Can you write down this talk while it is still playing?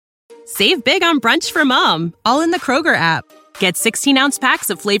Save big on brunch for mom, all in the Kroger app. Get 16-ounce packs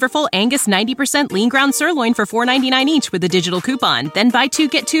of flavorful Angus 90% lean ground sirloin for $4.99 each with a digital coupon. Then buy 2,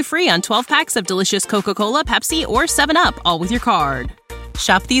 get 2 free on 12 packs of delicious Coca-Cola, Pepsi, or 7-Up, all with your card.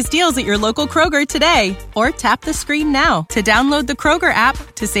 Shop these deals at your local Kroger today, or tap the screen now to download the Kroger app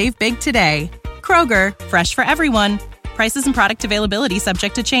to save big today. Kroger, fresh for everyone. Prices and product availability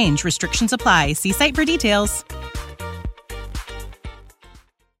subject to change. Restrictions apply. See site for details.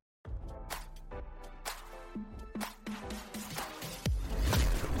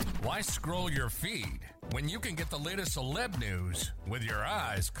 Why scroll your feed when you can get the latest celeb news with your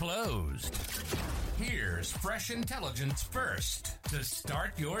eyes closed? Here's fresh intelligence first to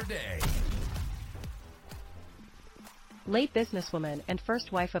start your day. Late businesswoman and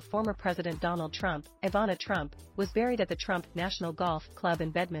first wife of former President Donald Trump, Ivana Trump, was buried at the Trump National Golf Club in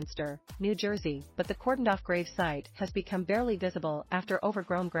Bedminster, New Jersey, but the cordoned-off grave site has become barely visible after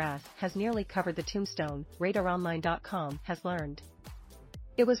overgrown grass has nearly covered the tombstone, RadarOnline.com has learned.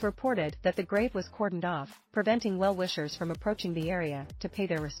 It was reported that the grave was cordoned off, preventing well-wishers from approaching the area to pay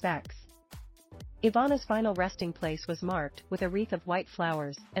their respects. Ivana's final resting place was marked with a wreath of white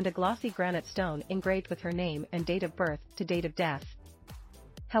flowers and a glossy granite stone engraved with her name and date of birth to date of death.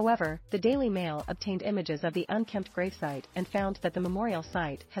 However, the Daily Mail obtained images of the unkempt gravesite and found that the memorial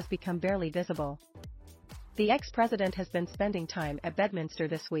site has become barely visible. The ex-president has been spending time at Bedminster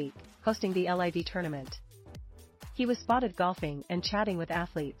this week, hosting the LIV tournament. He was spotted golfing and chatting with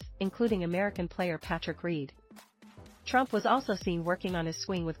athletes, including American player Patrick Reed. Trump was also seen working on his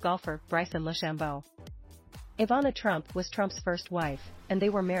swing with golfer Bryson DeChambeau. Ivana Trump was Trump's first wife, and they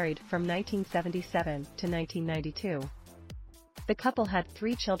were married from 1977 to 1992. The couple had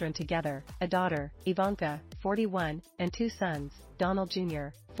 3 children together, a daughter, Ivanka, 41, and 2 sons, Donald Jr.,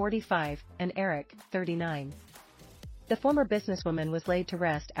 45, and Eric, 39. The former businesswoman was laid to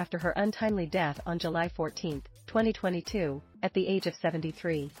rest after her untimely death on July 14, 2022, at the age of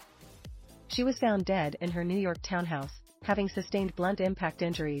 73. She was found dead in her New York townhouse, having sustained blunt impact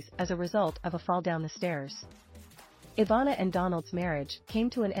injuries as a result of a fall down the stairs. Ivana and Donald's marriage came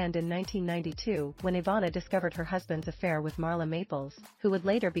to an end in 1992 when Ivana discovered her husband's affair with Marla Maples, who would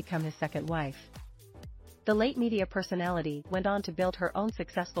later become his second wife. The late media personality went on to build her own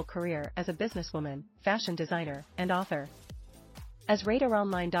successful career as a businesswoman, fashion designer, and author. As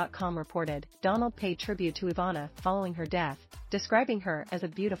RadarOnline.com reported, Donald paid tribute to Ivana following her death, describing her as a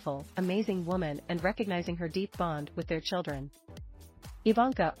beautiful, amazing woman and recognizing her deep bond with their children.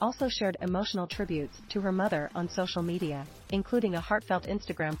 Ivanka also shared emotional tributes to her mother on social media, including a heartfelt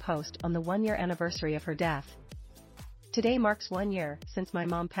Instagram post on the 1-year anniversary of her death. "Today marks 1 year since my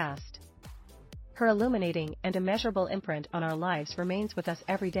mom passed. Her illuminating and immeasurable imprint on our lives remains with us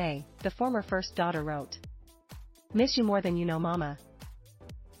every day," the former first daughter wrote. "Miss you more than you know, Mama."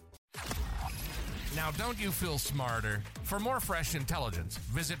 Now, don't you feel smarter? For more fresh intelligence,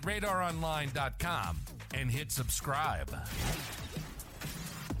 visit RadarOnline.com and hit subscribe.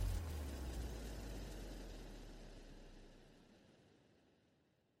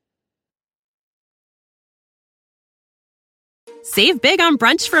 Save big on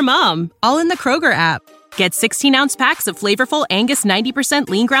brunch for mom, all in the Kroger app. Get 16-ounce packs of flavorful Angus 90%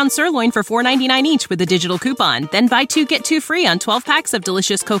 lean ground sirloin for $4.99 each with a digital coupon. Then buy 2, get 2 free on 12 packs of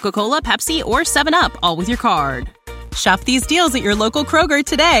delicious Coca-Cola, Pepsi, or 7-Up, all with your card. Shop these deals at your local Kroger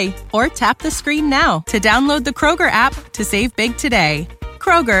today, or tap the screen now to download the Kroger app to save big today.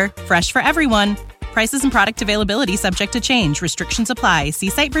 Kroger, fresh for everyone. Prices and product availability subject to change. Restrictions apply. See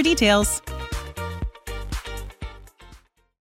site for details.